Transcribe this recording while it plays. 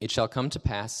It shall come to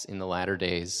pass in the latter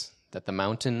days that the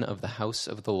mountain of the house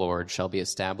of the Lord shall be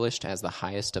established as the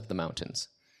highest of the mountains,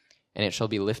 and it shall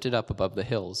be lifted up above the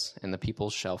hills, and the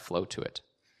peoples shall flow to it.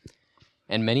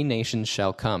 And many nations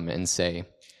shall come and say,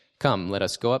 Come, let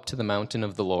us go up to the mountain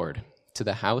of the Lord, to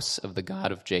the house of the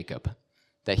God of Jacob,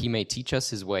 that he may teach us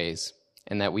his ways,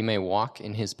 and that we may walk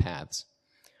in his paths.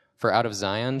 For out of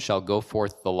Zion shall go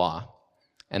forth the law,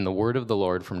 and the word of the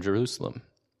Lord from Jerusalem.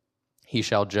 He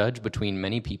shall judge between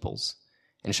many peoples,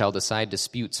 and shall decide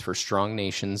disputes for strong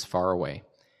nations far away,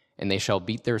 and they shall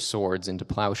beat their swords into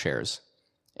plowshares,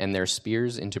 and their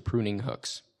spears into pruning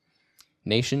hooks.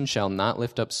 Nation shall not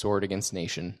lift up sword against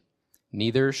nation,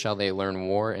 neither shall they learn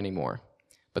war any more,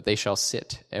 but they shall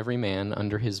sit, every man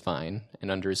under his vine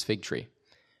and under his fig tree,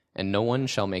 and no one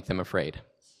shall make them afraid.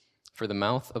 For the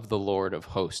mouth of the Lord of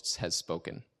hosts has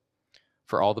spoken.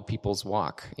 For all the peoples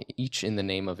walk, each in the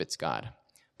name of its God,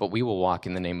 but we will walk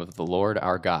in the name of the Lord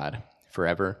our God,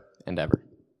 forever and ever.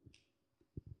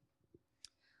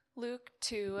 Luke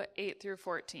 2,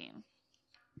 8-14.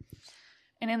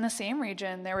 And in the same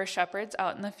region there were shepherds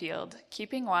out in the field,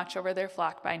 keeping watch over their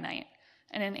flock by night.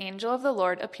 And an angel of the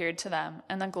Lord appeared to them,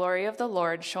 and the glory of the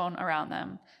Lord shone around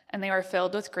them, and they were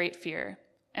filled with great fear.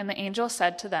 And the angel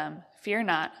said to them, Fear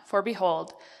not, for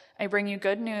behold, I bring you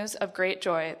good news of great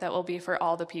joy that will be for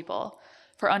all the people.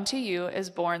 For unto you is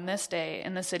born this day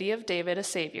in the city of David a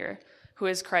Savior, who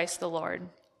is Christ the Lord.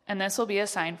 And this will be a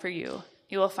sign for you.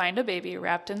 You will find a baby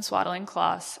wrapped in swaddling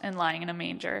cloths and lying in a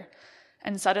manger.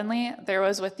 And suddenly there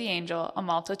was with the angel a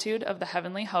multitude of the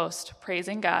heavenly host,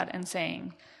 praising God and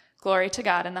saying, Glory to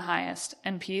God in the highest,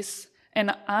 and peace,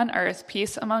 and on earth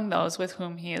peace among those with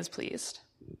whom he is pleased.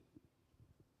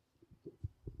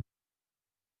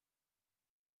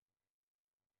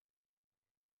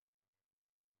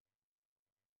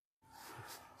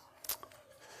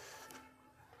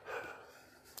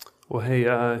 Well, hey,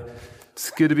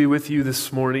 it's good to be with you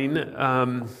this morning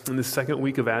in the second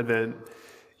week of Advent.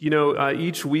 You know,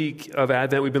 each week of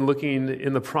Advent, we've been looking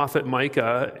in the prophet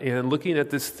Micah and looking at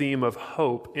this theme of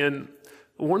hope. And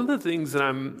one of the things that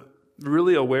I'm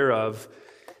really aware of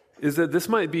is that this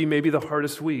might be maybe the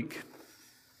hardest week.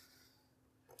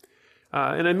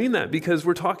 And I mean that because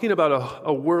we're talking about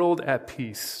a world at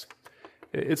peace.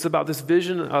 It's about this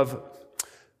vision of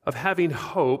having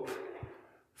hope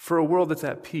for a world that's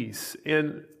at peace.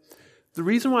 And the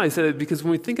reason why I said it, because when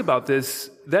we think about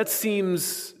this, that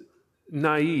seems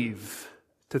naive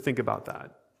to think about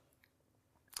that.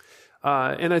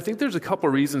 And I think there's a couple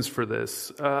reasons for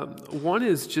this. One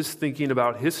is just thinking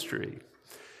about history.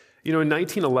 You know, in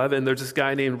 1911, there's this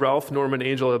guy named Ralph Norman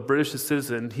Angell, a British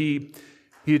citizen. He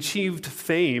achieved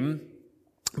fame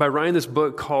by writing this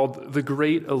book called The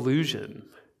Great Illusion.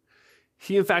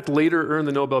 He, in fact, later earned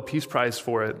the Nobel Peace Prize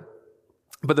for it.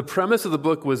 But the premise of the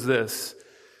book was this,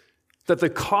 that the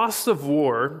costs of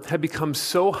war had become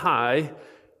so high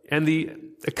and the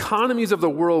economies of the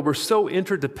world were so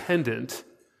interdependent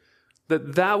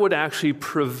that would actually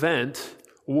prevent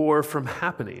war from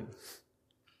happening.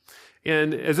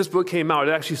 And as this book came out,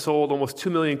 it actually sold almost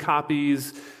 2 million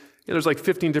copies. There's like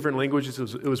 15 different languages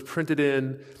it was printed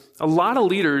in. A lot of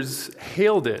leaders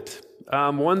hailed it.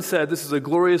 One said, this is a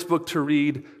glorious book to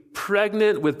read,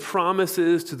 pregnant with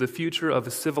promises to the future of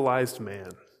a civilized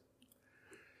man.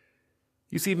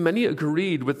 You see, many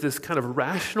agreed with this kind of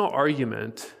rational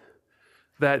argument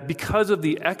that because of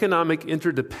the economic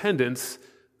interdependence,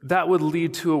 that would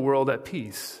lead to a world at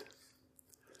peace.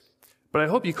 But I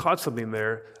hope you caught something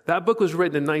there. That book was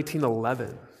written in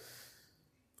 1911.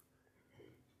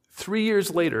 3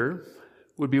 years later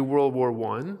would be World War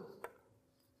I.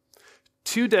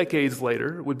 2 decades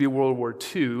later would be World War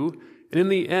II. And in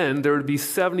the end, there would be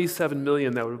 77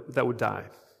 million that would die.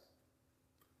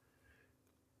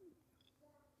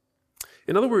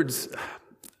 In other words,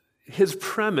 his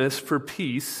premise for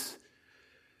peace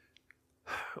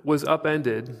was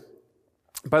upended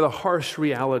by the harsh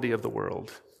reality of the world,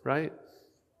 right?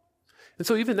 And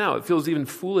so even now, it feels even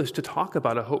foolish to talk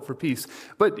about a hope for peace.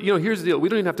 But, here's the deal. We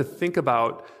don't even have to think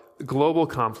about global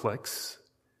conflicts.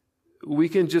 We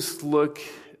can just look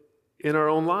in our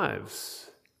own lives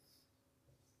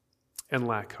and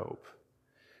lack hope.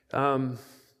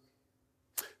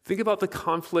 Think about the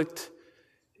conflict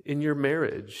in your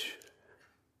marriage,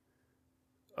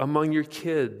 among your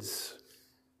kids,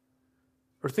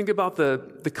 or think about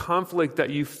the conflict that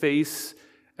you face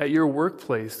at your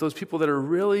workplace, those people that are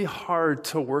really hard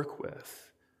to work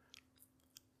with.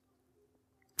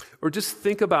 Or just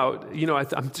think about,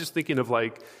 I'm just thinking of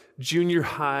like junior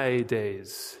high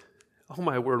days. Oh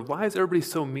my word, why is everybody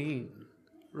so mean,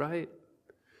 right?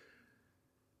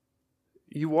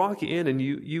 You walk in and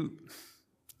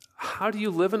How do you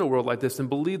live in a world like this and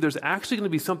believe there's actually going to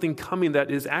be something coming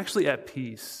that is actually at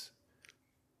peace?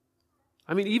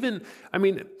 Even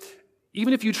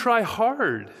if you try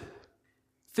hard,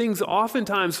 things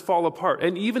oftentimes fall apart.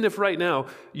 And even if right now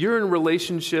you're in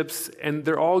relationships and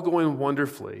they're all going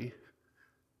wonderfully,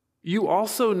 you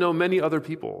also know many other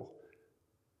people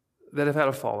that have had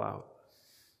a fallout.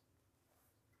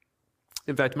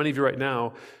 In fact, many of you right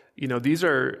now, these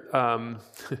are,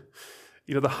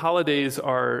 the holidays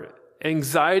are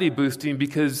anxiety boosting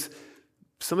because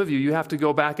some of you have to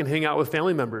go back and hang out with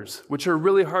family members, which are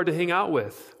really hard to hang out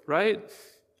with, right?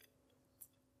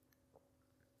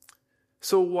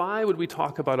 So why would we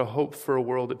talk about a hope for a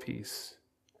world at peace?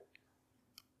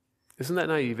 Isn't that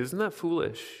naive? Isn't that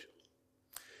foolish?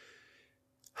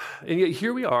 And yet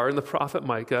here we are in the prophet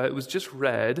Micah. It was just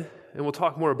read, and we'll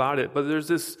talk more about it, but there's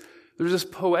this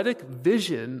poetic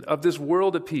vision of this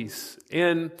world at peace.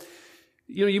 And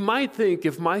you might think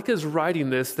if Micah's writing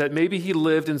this that maybe he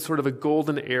lived in sort of a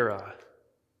golden era,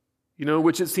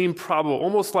 which it seemed probable,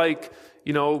 almost like,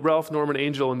 Ralph Norman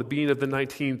Angell in the beginning of the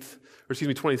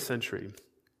 20th century.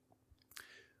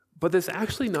 But that's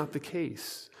actually not the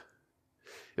case.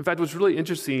 In fact, what's really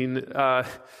interesting,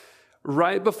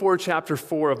 right before chapter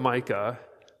 4 of Micah,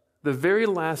 the very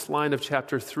last line of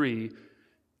chapter 3,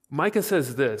 Micah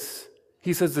says this.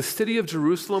 He says, the city of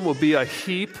Jerusalem will be a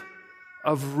heap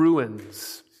of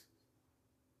ruins.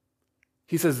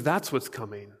 He says that's what's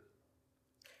coming.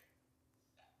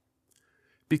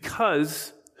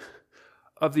 Because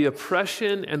of the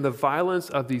oppression and the violence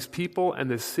of these people and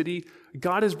this city,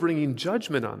 God is bringing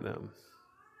judgment on them.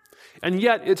 And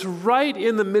yet it's right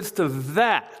in the midst of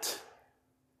that,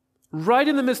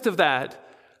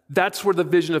 that's where the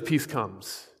vision of peace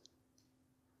comes.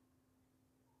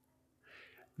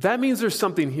 That means there's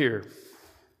something here.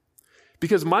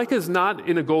 Because Micah is not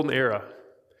in a golden era.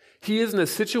 He is in a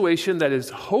situation that is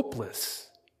hopeless.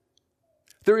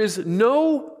 There is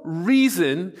no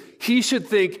reason he should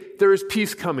think there is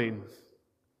peace coming.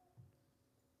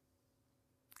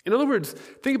 In other words,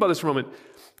 think about this for a moment.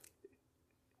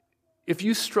 If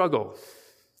you struggle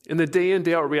in the day in,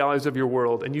 day out realities of your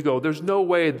world and you go, there's no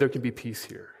way there can be peace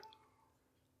here,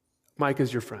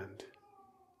 Micah's your friend.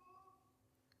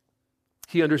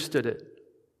 He understood it.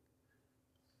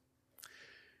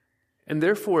 And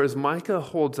therefore, as Micah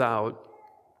holds out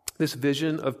this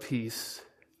vision of peace,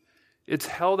 it's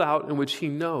held out in which he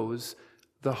knows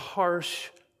the harsh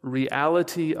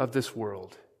reality of this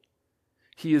world.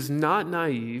 He is not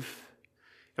naive,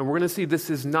 and we're going to see this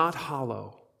is not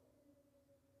hollow.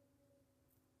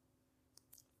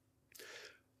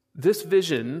 This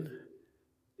vision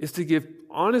is to give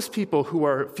honest people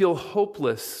who feel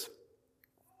hopeless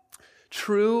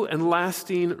true and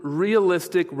lasting,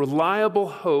 realistic, reliable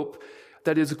hope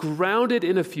that is grounded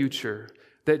in a future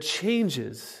that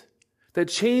changes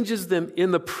them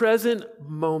in the present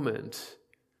moment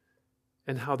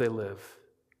and how they live.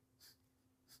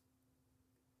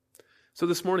 So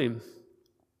this morning,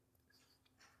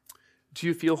 do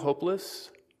you feel hopeless?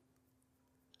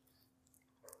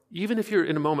 Even if you're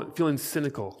in a moment feeling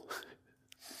cynical,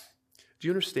 do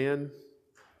you understand?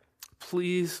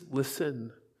 Please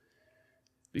listen.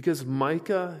 Because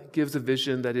Micah gives a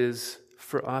vision that is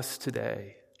for us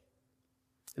today.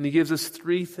 And he gives us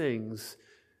 3 things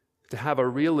to have a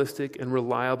realistic and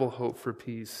reliable hope for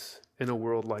peace in a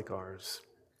world like ours.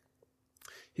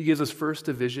 He gives us first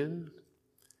a vision.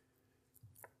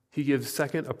 He gives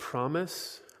second a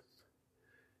promise.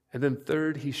 And then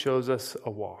third, he shows us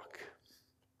a walk.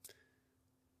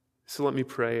 So let me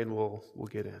pray and we'll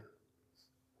get in.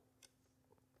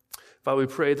 Father, we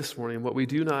pray this morning, what we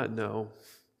do not know,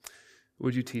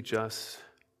 would you teach us?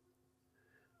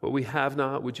 What we have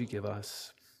not, would you give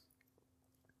us?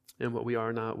 And what we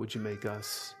are not, would you make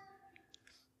us?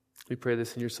 We pray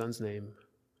this in your Son's name.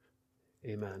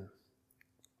 Amen.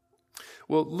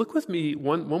 Well, look with me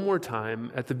one more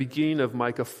time at the beginning of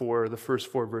Micah 4, the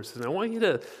first 4 verses. And I want you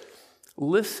to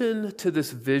listen to this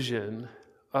vision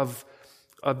of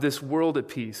this world at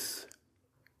peace.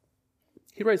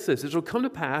 He writes this: "It shall come to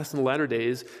pass in the latter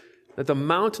days that the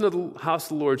mountain of the house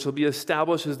of the Lord shall be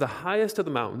established as the highest of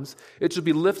the mountains. It shall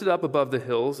be lifted up above the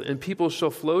hills, and people shall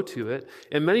flow to it.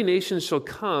 And many nations shall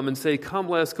come and say, Come,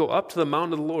 let us go up to the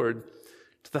mountain of the Lord,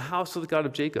 to the house of the God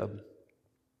of Jacob,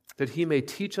 that he may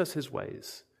teach us his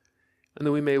ways, and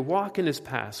that we may walk in his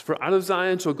paths. For out of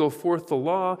Zion shall go forth the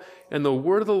law and the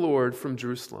word of the Lord from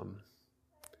Jerusalem.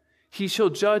 He shall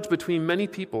judge between many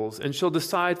peoples, and shall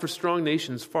decide for strong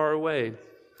nations far away.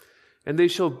 And they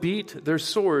shall beat their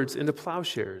swords into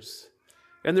plowshares,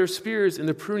 and their spears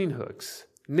into pruning hooks.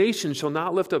 Nation shall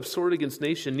not lift up sword against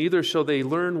nation, neither shall they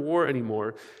learn war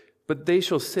anymore. but they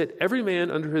shall sit every man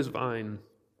under his vine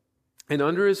and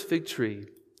under his fig tree,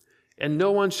 and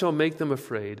no one shall make them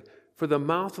afraid, for the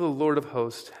mouth of the Lord of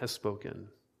hosts has spoken.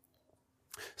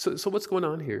 So what's going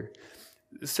on here?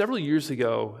 Several years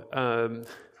ago,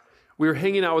 we were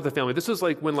hanging out with the family. This was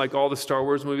like when all the Star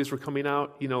Wars movies were coming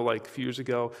out, like a few years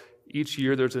ago. Each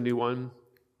year there's a new one.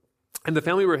 And the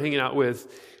family we were hanging out with,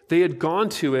 they had gone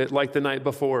to it like the night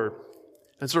before.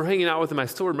 And so we're hanging out with them. I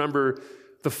still remember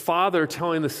the father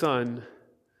telling the son,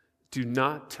 do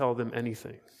not tell them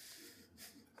anything.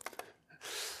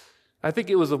 I think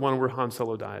it was the one where Han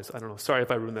Solo dies. I don't know. Sorry if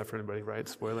I ruined that for anybody, right?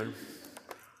 Spoiler.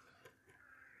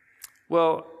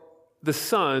 Well, the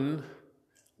son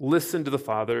listened to the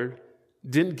father,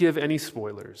 didn't give any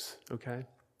spoilers, okay?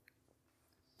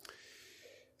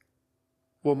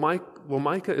 Well,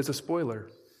 Micah is a spoiler.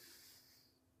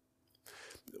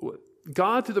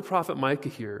 God, through the prophet Micah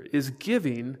here, is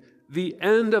giving the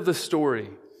end of the story.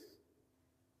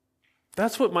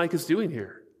 That's what Micah's doing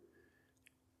here.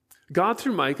 God,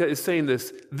 through Micah, is saying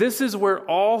this is where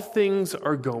all things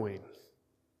are going.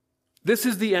 This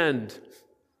is the end.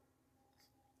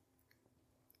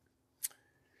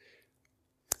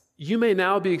 You may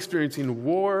now be experiencing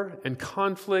war and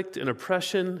conflict and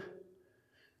oppression,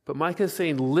 but Micah is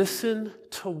saying, listen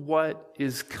to what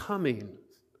is coming.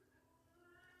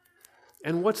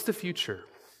 And what's the future?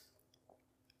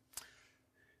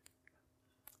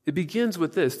 It begins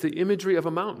with this, the imagery of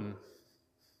a mountain.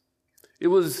 It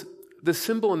was the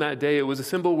symbol in that day, it was a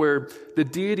symbol where the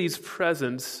deity's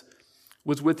presence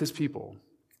was with his people.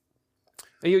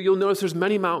 And you'll notice there's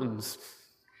many mountains.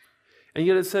 And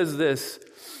yet it says this,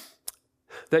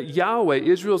 that Yahweh,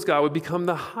 Israel's God, would become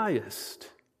the highest.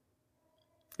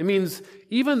 It means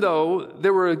even though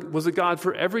there was a God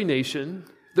for every nation,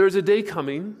 there's a day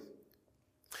coming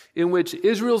in which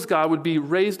Israel's God would be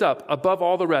raised up above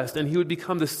all the rest, and he would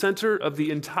become the center of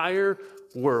the entire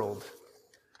world.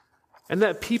 And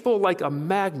that people like a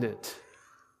magnet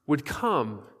would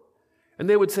come, and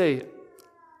they would say,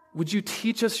 would you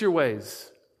teach us your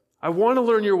ways? I want to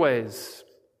learn your ways.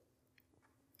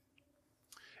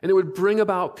 And it would bring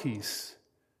about peace.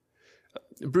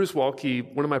 Bruce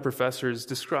Walke, one of my professors,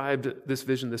 described this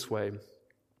vision this way.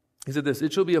 He said this,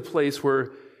 it shall be a place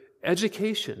where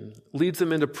education leads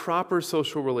them into proper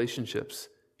social relationships.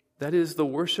 That is the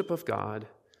worship of God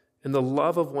and the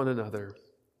love of one another.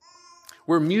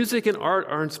 Where music and art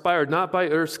are inspired not by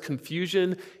earth's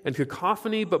confusion and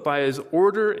cacophony, but by his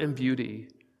order and beauty.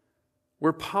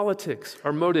 Where politics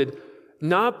are motivated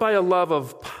not by a love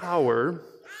of power,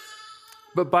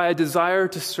 but by a desire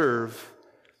to serve,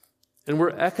 and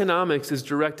where economics is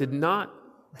directed not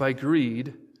by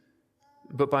greed,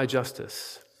 but by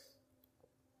justice.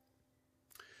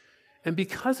 And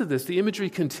because of this, the imagery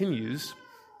continues,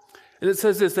 and it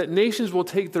says this, that nations will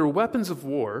take their weapons of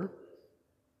war,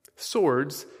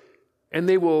 swords, and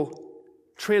they will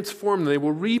transform them, they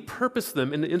will repurpose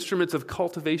them into instruments of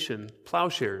cultivation,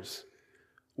 plowshares.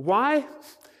 Why?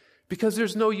 Because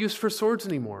there's no use for swords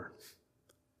anymore.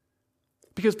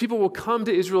 Because people will come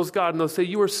to Israel's God and they'll say,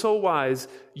 you are so wise,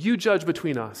 you judge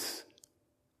between us.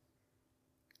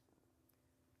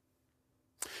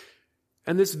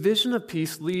 And this vision of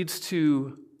peace leads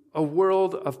to a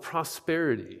world of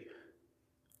prosperity.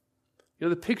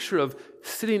 The picture of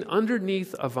sitting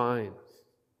underneath a vine.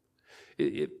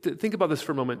 Think about this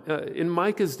for a moment. In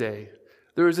Micah's day,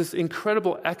 there was this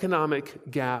incredible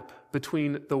economic gap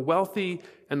between the wealthy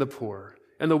and the poor.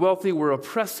 And the wealthy were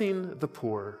oppressing the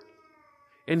poor.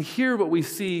 And here what we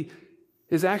see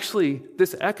is actually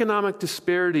this economic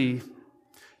disparity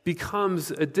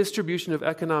becomes a distribution of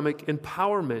economic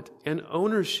empowerment and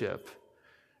ownership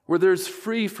where there's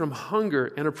free from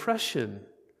hunger and oppression.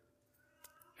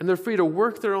 And they're free to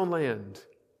work their own land.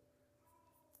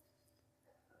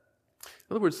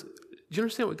 In other words, do you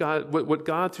understand what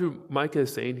God through Micah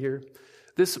is saying here?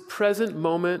 This present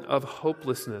moment of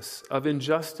hopelessness, of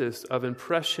injustice, of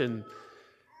oppression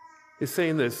is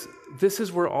saying this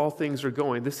is where all things are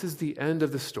going. This is the end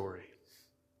of the story.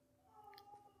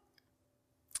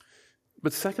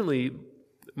 But secondly,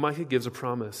 Micah gives a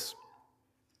promise.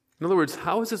 In other words,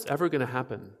 how is this ever going to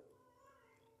happen?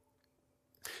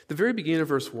 The very beginning of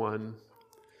verse 1,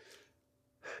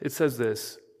 it says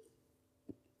this,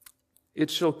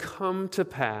 it shall come to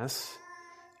pass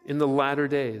in the latter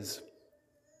days.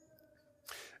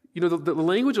 The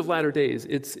language of latter days,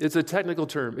 it's a technical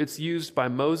term. It's used by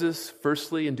Moses,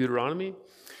 firstly, in Deuteronomy.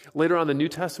 Later on in the New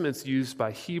Testament, it's used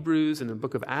by Hebrews and in the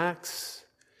book of Acts.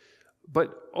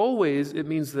 But always, it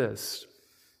means this.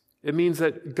 It means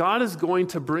that God is going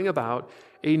to bring about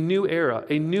a new era,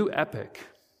 a new epic.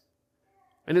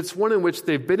 And it's one in which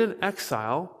they've been in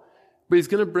exile, but he's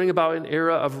going to bring about an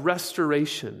era of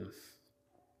restoration.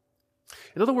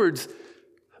 In other words,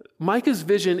 Micah's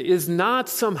vision is not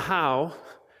somehow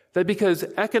that because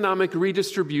economic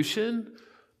redistribution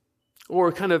or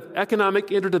kind of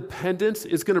economic interdependence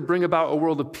is going to bring about a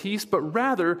world of peace, but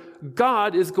rather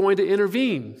God is going to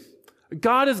intervene.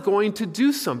 God is going to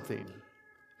do something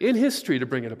in history to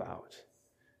bring it about.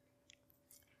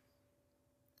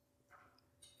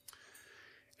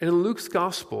 And in Luke's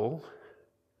gospel,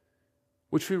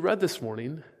 which we read this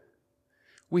morning,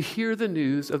 we hear the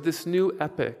news of this new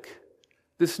epic.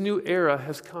 This new era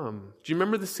has come. Do you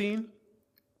remember the scene?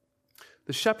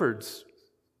 The shepherds,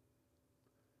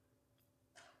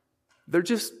 they're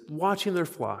just watching their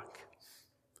flock.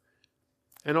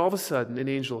 And all of a sudden, an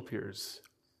angel appears.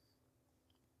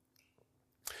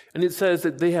 And it says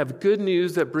that they have good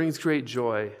news that brings great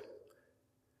joy.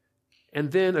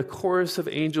 And then a chorus of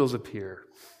angels appear.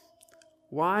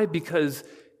 Why? Because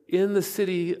in the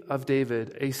city of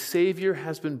David, a Savior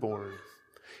has been born.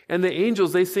 And the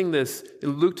angels, they sing this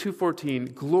in Luke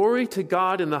 2:14, "Glory to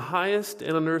God in the highest,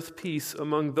 and on earth peace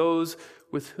among those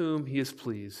with whom he is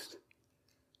pleased."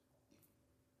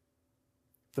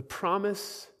 The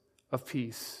promise of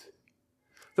peace.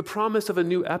 The promise of a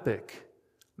new epic.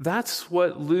 That's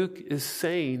what Luke is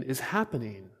saying is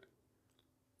happening.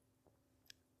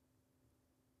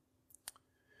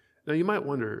 Now you might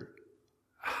wonder,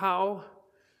 how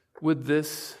would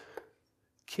this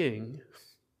king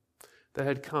that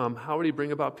had come, how would he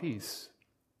bring about peace?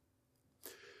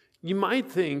 You might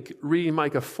think, reading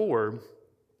Micah 4,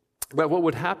 that what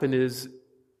would happen is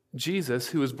Jesus,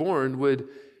 who was born, would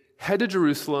head to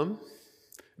Jerusalem,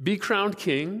 be crowned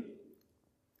king,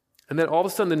 and that all of a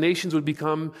sudden the nations would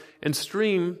become and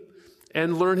stream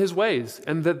and learn his ways,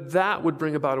 and that would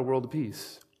bring about a world of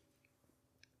peace.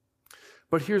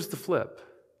 But here's the flip.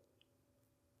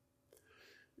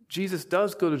 Jesus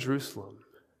does go to Jerusalem,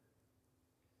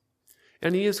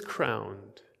 and he is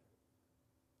crowned,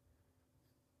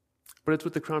 but it's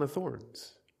with the crown of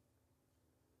thorns.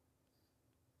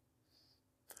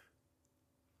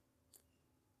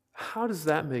 How does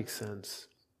that make sense?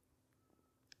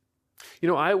 You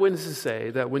know, eyewitnesses say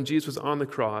that when Jesus was on the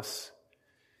cross,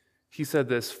 he said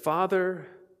this, "Father,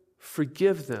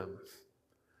 forgive them,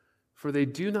 for they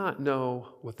do not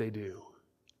know what they do."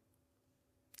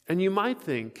 And you might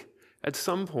think at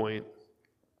some point,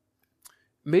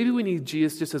 maybe we need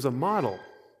Jesus just as a model.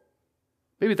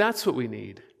 Maybe that's what we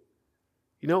need.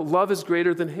 You know, love is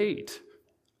greater than hate.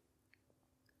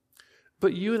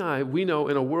 But you and I, we know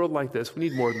in a world like this, we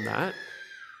need more than that.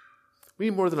 We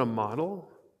need more than a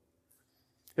model.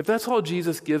 If that's all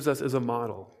Jesus gives us as a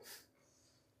model,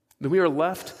 then we are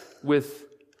left with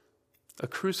a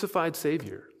crucified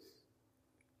Savior.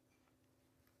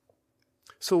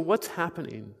 So what's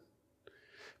happening?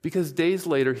 Because days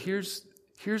later, here's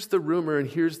the rumor and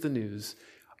here's the news.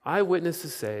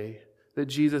 Eyewitnesses say that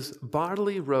Jesus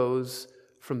bodily rose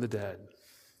from the dead.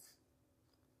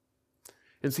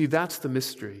 And see, that's the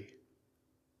mystery.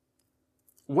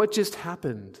 What just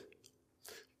happened?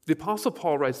 The Apostle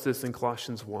Paul writes this in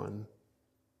Colossians 1.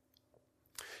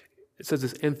 It says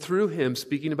this, "And through him,"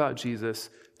 speaking about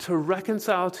Jesus, "to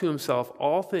reconcile to himself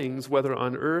all things, whether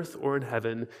on earth or in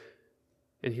heaven,"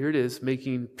 and here it is,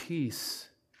 "making peace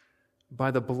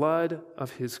by the blood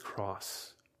of his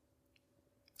cross."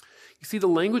 You see, the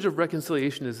language of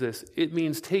reconciliation is this. It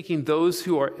means taking those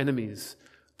who are enemies,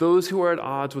 those who are at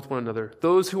odds with one another,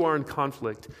 those who are in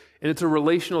conflict, and it's a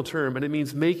relational term, and it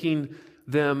means making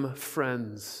them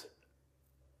friends.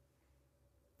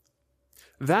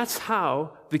 That's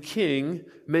how the king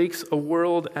makes a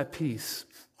world at peace,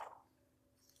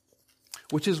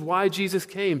 which is why Jesus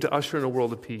came to usher in a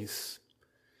world of peace,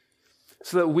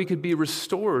 so that we could be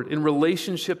restored in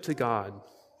relationship to God,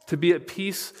 to be at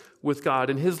peace with God.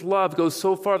 And his love goes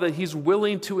so far that he's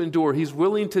willing to endure, he's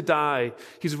willing to die,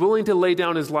 he's willing to lay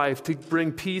down his life to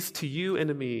bring peace to you and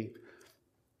to me.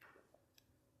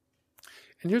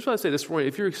 And here's what I say this morning.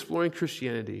 If you're exploring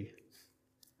Christianity,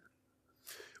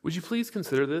 would you please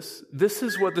consider this? This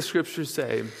is what the scriptures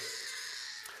say,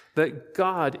 that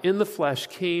God in the flesh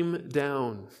came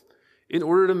down in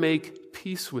order to make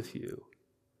peace with you.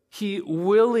 He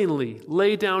willingly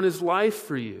laid down his life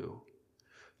for you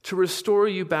to restore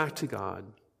you back to God.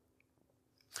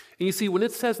 And you see, when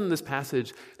it says in this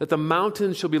passage that the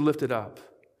mountains shall be lifted up,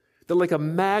 that like a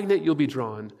magnet you'll be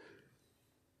drawn,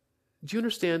 do you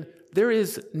understand? There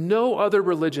is no other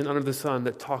religion under the sun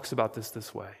that talks about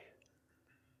this way.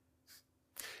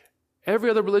 Every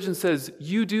other religion says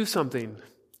you do something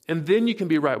and then you can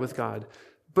be right with God.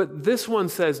 But this one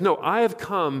says, no, I have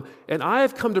come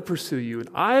to pursue you, and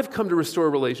I have come to restore a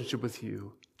relationship with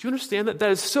you, Do you understand that?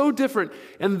 That is so different,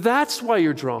 and that's why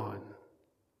you're drawn.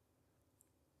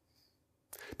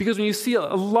 Because when you see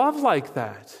a love like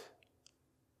that,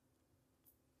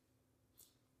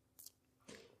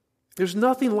 there's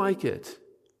nothing like it.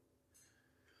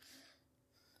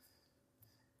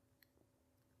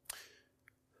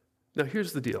 Now,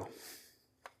 here's the deal.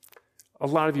 A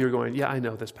lot of you are going, yeah, I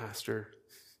know this, Pastor.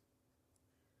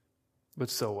 But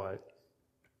so what?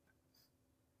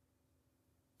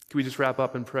 Can we just wrap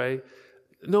up and pray?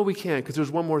 No, we can't, because there's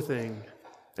one more thing,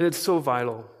 and it's so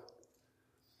vital.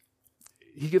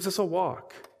 He gives us a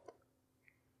walk.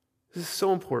 This is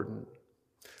so important.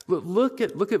 Look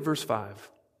at verse 5.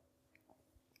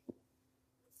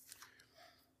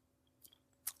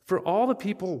 For all the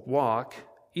people walk,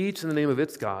 each in the name of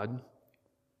its God,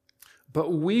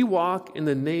 but we walk in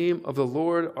the name of the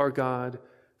Lord our God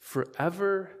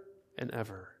forever and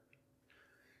ever.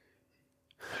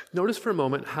 Notice for a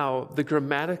moment how the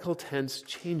grammatical tense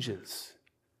changes.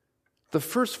 The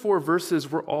first 4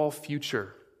 verses were all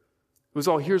future. It was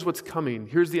all, here's what's coming,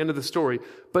 here's the end of the story.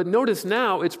 But notice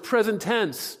now it's present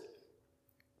tense.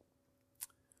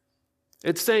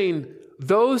 It's saying,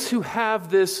 those who have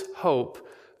this hope,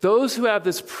 those who have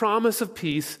this promise of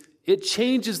peace, it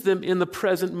changes them in the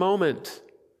present moment.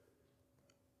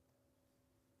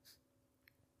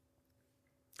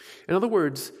 In other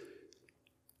words,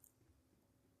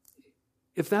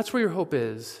 if that's where your hope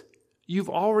is, you've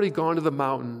already gone to the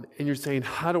mountain and you're saying,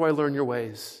 how do I learn your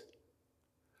ways?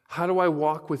 How do I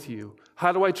walk with you?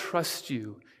 How do I trust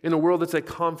you in a world that's at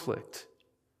conflict?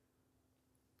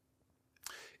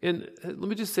 And let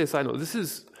me just say a side note.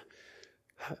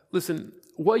 Listen,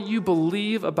 what you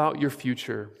believe about your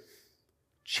future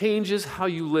changes how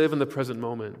you live in the present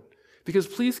moment. Because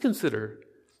please consider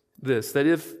this, that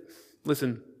if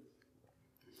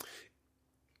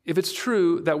it's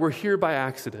true that we're here by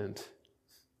accident,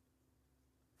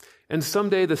 and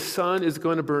someday the sun is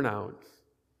going to burn out,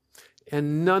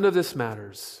 and none of this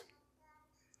matters,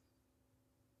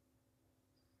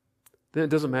 then it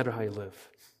doesn't matter how you live.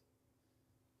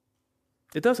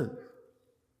 It doesn't.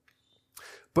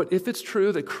 But if it's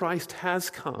true that Christ has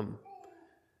come,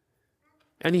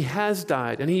 and he has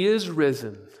died, and he is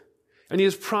risen, and he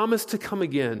has promised to come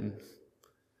again,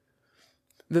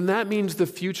 then that means the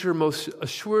future most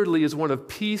assuredly is one of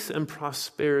peace and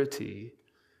prosperity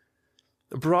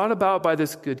brought about by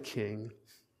this good king.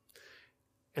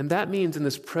 And that means in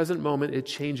this present moment, it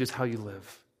changes how you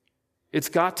live. It's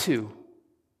got to.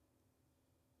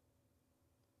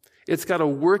 It's got to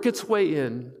work its way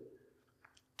in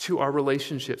to our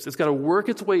relationships. It's got to work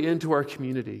its way into our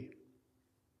community.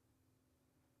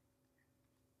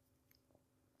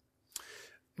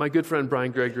 My good friend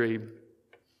Bryan Gregory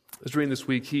was reading this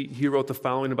week. He wrote the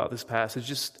following about this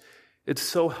passage. It's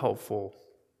so helpful.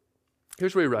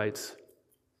 Here's what he writes.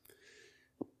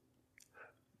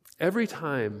 Every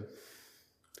time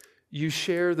you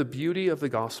share the beauty of the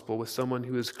gospel with someone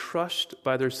who is crushed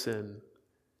by their sin,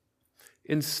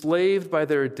 enslaved by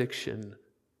their addiction,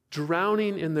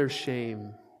 drowning in their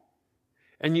shame,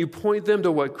 and you point them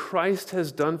to what Christ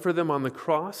has done for them on the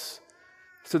cross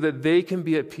so that they can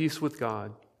be at peace with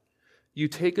God, you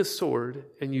take a sword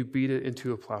and you beat it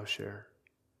into a plowshare.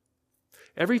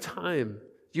 Every time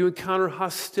you encounter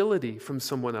hostility from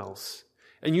someone else,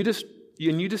 and you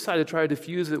decide to try to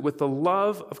diffuse it with the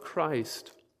love of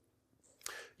Christ,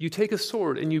 you take a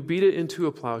sword and you beat it into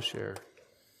a plowshare.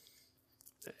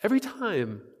 Every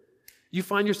time you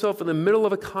find yourself in the middle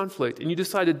of a conflict and you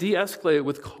decide to de-escalate it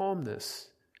with calmness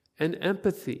and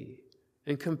empathy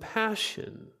and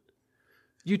compassion,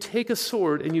 you take a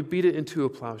sword and you beat it into a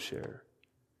plowshare.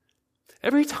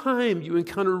 Every time you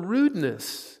encounter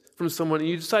rudeness from someone and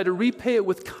you decide to repay it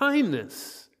with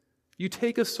kindness, you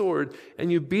take a sword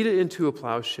and you beat it into a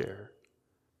plowshare.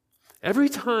 Every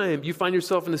time you find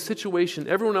yourself in a situation,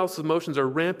 everyone else's emotions are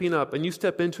ramping up and you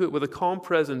step into it with a calm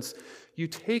presence, you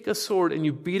take a sword and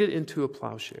you beat it into a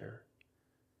plowshare.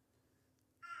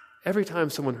 Every time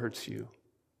someone hurts you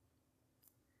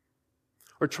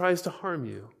or tries to harm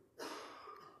you,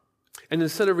 and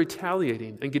instead of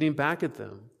retaliating and getting back at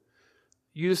them,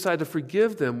 you decide to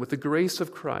forgive them with the grace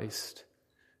of Christ.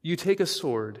 You take a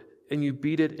sword and you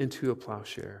beat it into a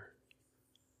plowshare.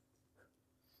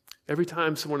 Every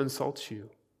time someone insults you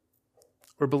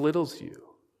or belittles you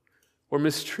or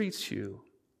mistreats you,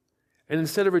 and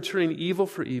instead of returning evil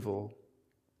for evil,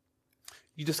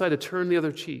 you decide to turn the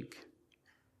other cheek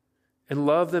and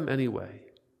love them anyway.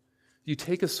 You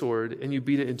take a sword and you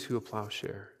beat it into a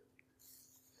plowshare.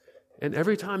 And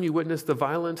every time you witness the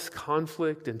violence,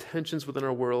 conflict, and tensions within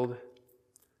our world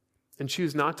and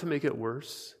choose not to make it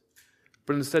worse,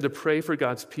 but instead to pray for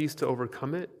God's peace to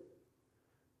overcome it,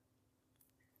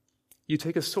 you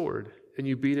take a sword and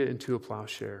you beat it into a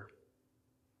plowshare.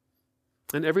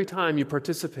 And every time you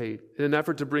participate in an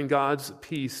effort to bring God's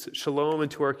peace, shalom,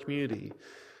 into our community,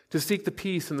 to seek the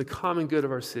peace and the common good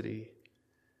of our city,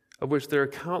 of which there are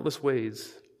countless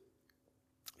ways,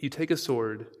 you take a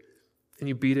sword and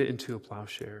you beat it into a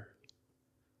plowshare.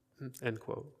 End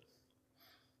quote.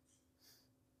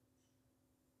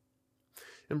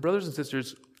 And brothers and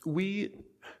sisters, we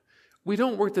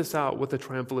don't work this out with a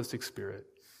triumphalistic spirit.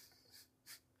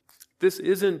 This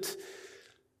doesn't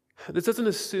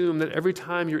assume that every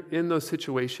time you're in those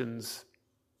situations,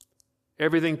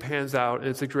 everything pans out and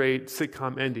it's a great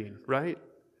sitcom ending, right?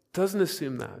 It doesn't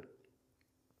assume that.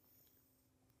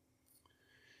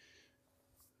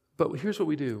 But here's what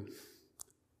we do.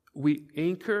 We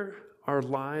anchor our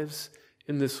lives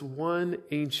in this one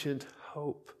ancient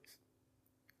hope.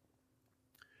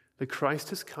 That Christ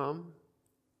has come,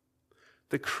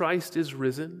 that Christ is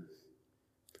risen,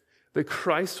 that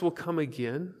Christ will come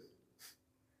again.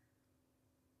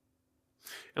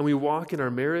 And we walk in our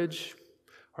marriage,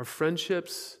 our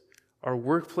friendships, our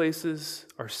workplaces,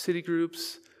 our city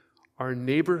groups, our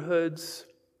neighborhoods,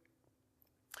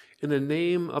 in the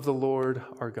name of the Lord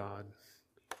our God.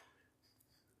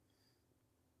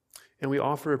 And we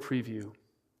offer a preview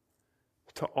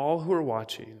to all who are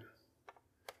watching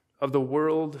of the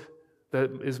world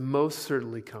that is most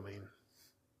certainly coming.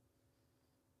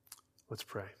 Let's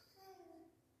pray.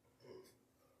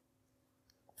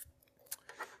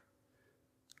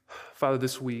 Father,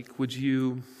 this week, would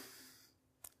you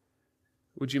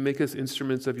make us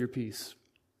instruments of your peace?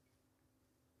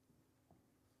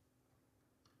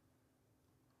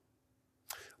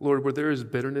 Lord, where there is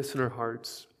bitterness in our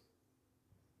hearts,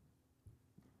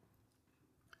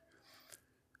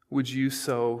 would you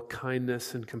sow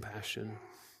kindness and compassion?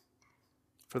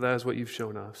 For that is what you've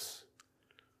shown us.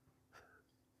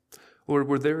 Lord,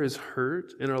 where there is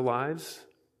hurt in our lives,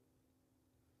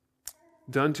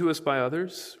 done to us by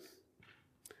others,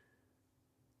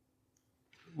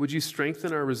 would you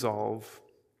strengthen our resolve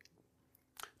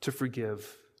to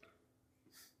forgive?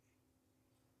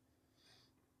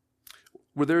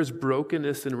 Where there is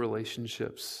brokenness in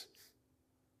relationships,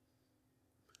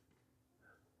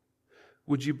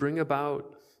 would you bring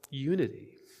about unity?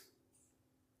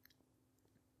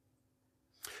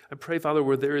 I pray, Father,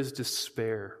 where there is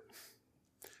despair,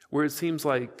 where it seems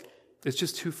like it's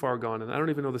just too far gone, and I don't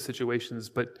even know the situations,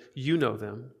 but you know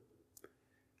them.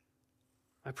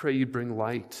 I pray you'd bring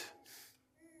light.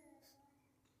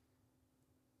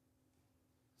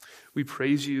 We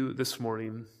praise you this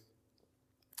morning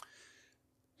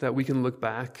that we can look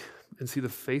back and see the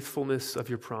faithfulness of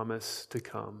your promise to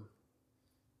come.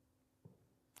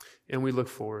 And we look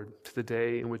forward to the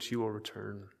day in which you will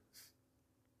return.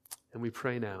 And we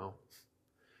pray now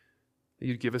that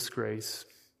you'd give us grace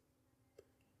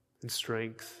and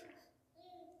strength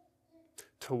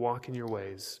to walk in your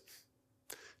ways,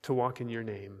 to walk in your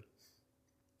name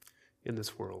in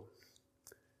this world.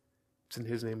 It's in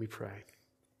his name we pray.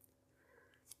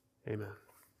 Amen.